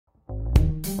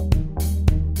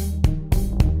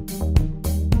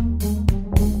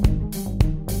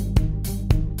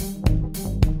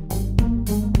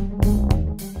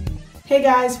Hey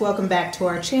guys, welcome back to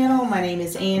our channel. My name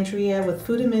is Andrea with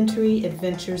Foodimentary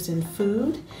Adventures in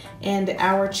Food, and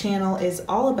our channel is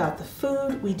all about the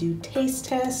food. We do taste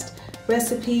tests,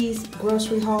 recipes,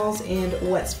 grocery hauls, and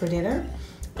what's for dinner.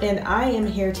 And I am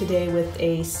here today with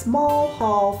a small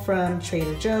haul from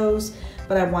Trader Joe's,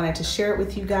 but I wanted to share it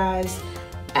with you guys.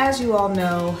 As you all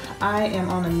know, I am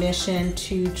on a mission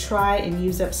to try and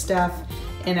use up stuff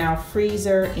in our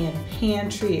freezer and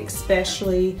pantry,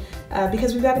 especially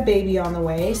because we've got a baby on the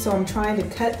way. So I'm trying to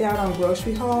cut down on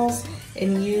grocery hauls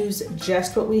and use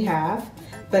just what we have.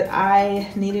 But I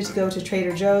needed to go to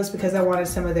Trader Joe's because I wanted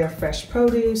some of their fresh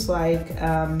produce like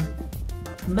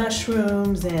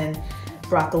mushrooms and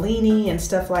broccolini and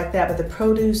stuff like that, but the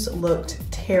produce looked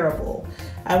terrible.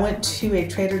 I went to a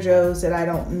Trader Joe's that I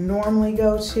don't normally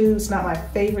go to. It's not my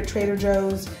favorite Trader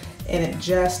Joe's, and it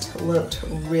just looked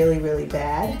really, really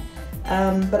bad.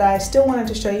 But I still wanted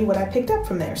to show you what I picked up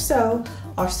from there. So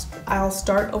I'll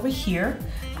start over here.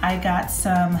 I got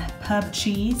some pub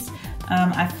cheese.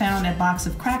 I found a box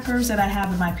of crackers that I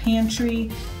have in my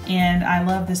pantry, and I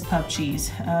love this pub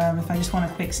cheese. If I just want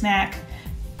a quick snack,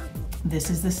 this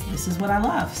is what I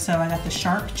love. So I got the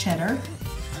sharp cheddar.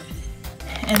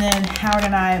 And then Howard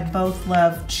and I both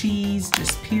love cheese,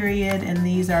 just period. And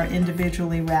these are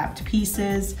individually wrapped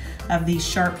pieces of the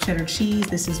sharp cheddar cheese.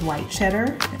 This is white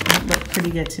cheddar. It looked pretty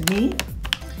good to me.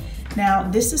 Now,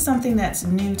 this is something that's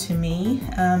new to me.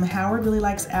 Howard really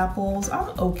likes apples.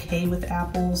 I'm okay with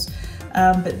apples,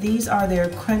 but these are their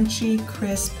crunchy,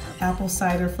 crisp apple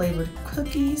cider flavored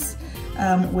cookies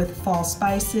with fall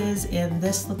spices. And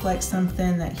this looked like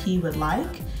something that he would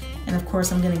like. And of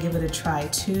course, I'm gonna give it a try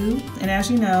too. And as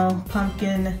you know,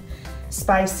 pumpkin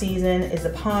spice season is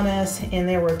upon us, and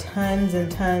there were tons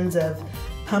and tons of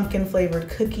pumpkin flavored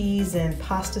cookies and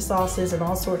pasta sauces and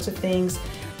all sorts of things.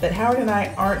 But Howard and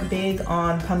I aren't big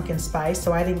on pumpkin spice,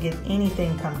 so I didn't get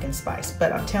anything pumpkin spice.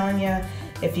 But I'm telling you,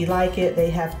 if you like it,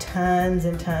 they have tons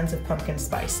and tons of pumpkin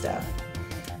spice stuff.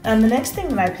 The next thing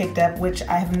that I picked up, which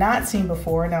I have not seen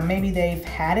before, now maybe they've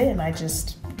had it and I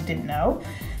just didn't know,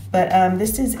 but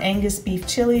this is Angus beef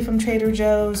chili from Trader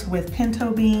Joe's with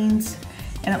pinto beans,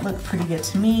 and it looked pretty good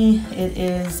to me. It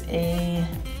is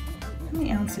how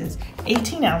many ounces?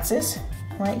 18 ounces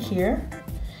right here.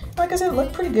 Like I said, it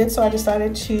looked pretty good, so I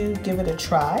decided to give it a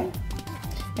try,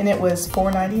 and it was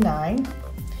 $4.99.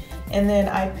 And then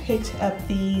I picked up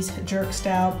these jerk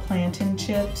style plantain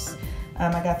chips.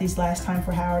 I got these last time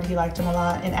for Howard. He liked them a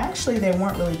lot, and actually they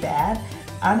weren't really bad.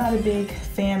 I'm not a big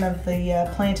fan of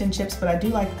the plantain chips, but I do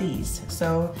like these.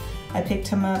 So I picked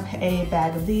him up a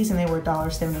bag of these, and they were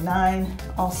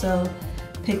 $1.79. Also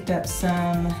picked up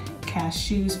some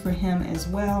cashews for him as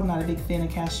well. I'm not a big fan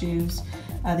of cashews.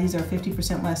 These are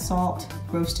 50% less salt,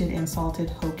 roasted and salted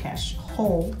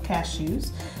whole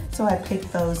cashews. So I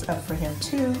picked those up for him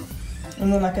too.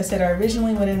 And then, like I said, I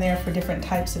originally went in there for different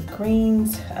types of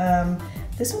greens.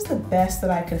 This was the best that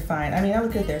I could find. I mean, I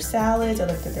looked at their salads, I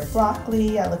looked at their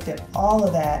broccoli, I looked at all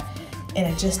of that, and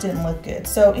it just didn't look good.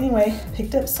 So anyway,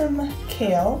 picked up some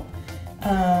kale,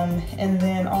 and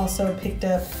then also picked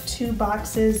up 2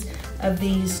 boxes of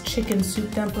these chicken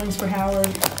soup dumplings for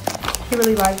Howard. He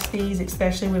really likes these,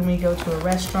 especially when we go to a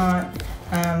restaurant,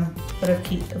 but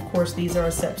of course these are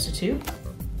a substitute.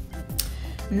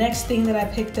 Next thing that I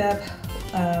picked up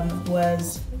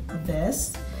was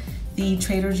this. The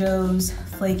Trader Joe's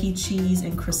flaky cheese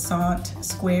and croissant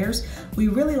squares. We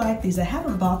really like these. I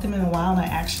haven't bought them in a while, and I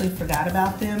actually forgot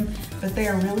about them, but they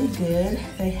are really good.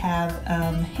 They have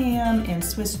ham and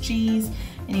Swiss cheese,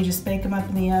 and you just bake them up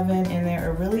in the oven, and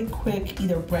they're a really quick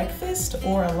either breakfast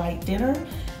or a light dinner.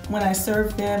 When I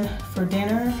serve them for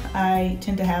dinner, I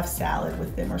tend to have salad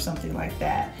with them or something like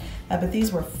that. But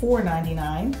these were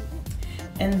 $4.99.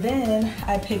 And then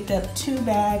I picked up 2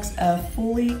 bags of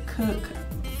fully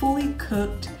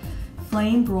cooked,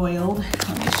 flame broiled,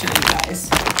 let me show you guys,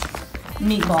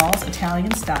 meatballs,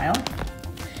 Italian style.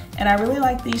 And I really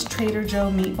like these Trader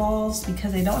Joe meatballs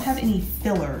because they don't have any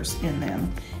fillers in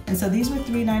them. And so these were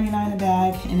 $3.99 a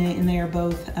bag, and they are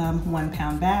both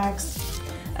 1-pound bags.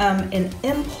 An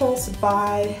impulse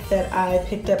buy that I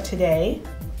picked up today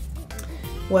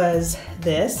was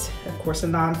this, of course, a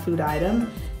non-food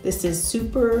item. This is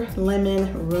Super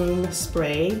Lemon Room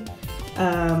Spray.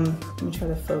 Let me try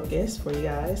to focus for you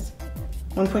guys.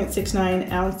 1.69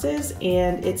 ounces,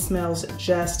 and it smells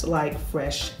just like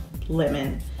fresh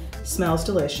lemon. Smells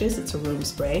delicious. It's a room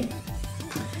spray.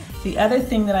 The other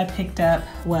thing that I picked up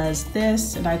was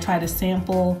this, and I tried a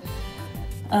sample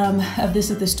of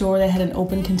this at the store. They had an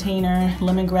open container,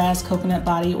 lemongrass coconut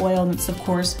body oil, and it's of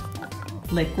course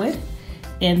liquid.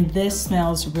 And this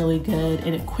smells really good,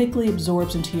 and it quickly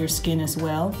absorbs into your skin as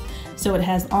well. So it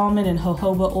has almond and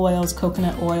jojoba oils,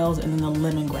 coconut oils, and then the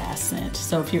lemongrass scent.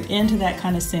 So if you're into that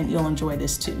kind of scent, you'll enjoy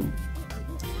this too.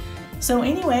 So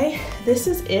anyway, this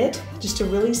is it. Just a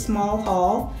really small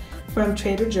haul from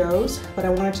Trader Joe's, but I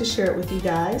wanted to share it with you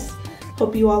guys.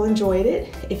 Hope you all enjoyed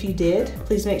it. If you did,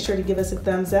 please make sure to give us a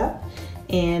thumbs up.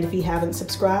 And if you haven't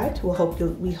subscribed, we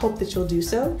hope that you'll do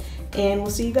so. And we'll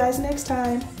see you guys next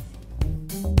time.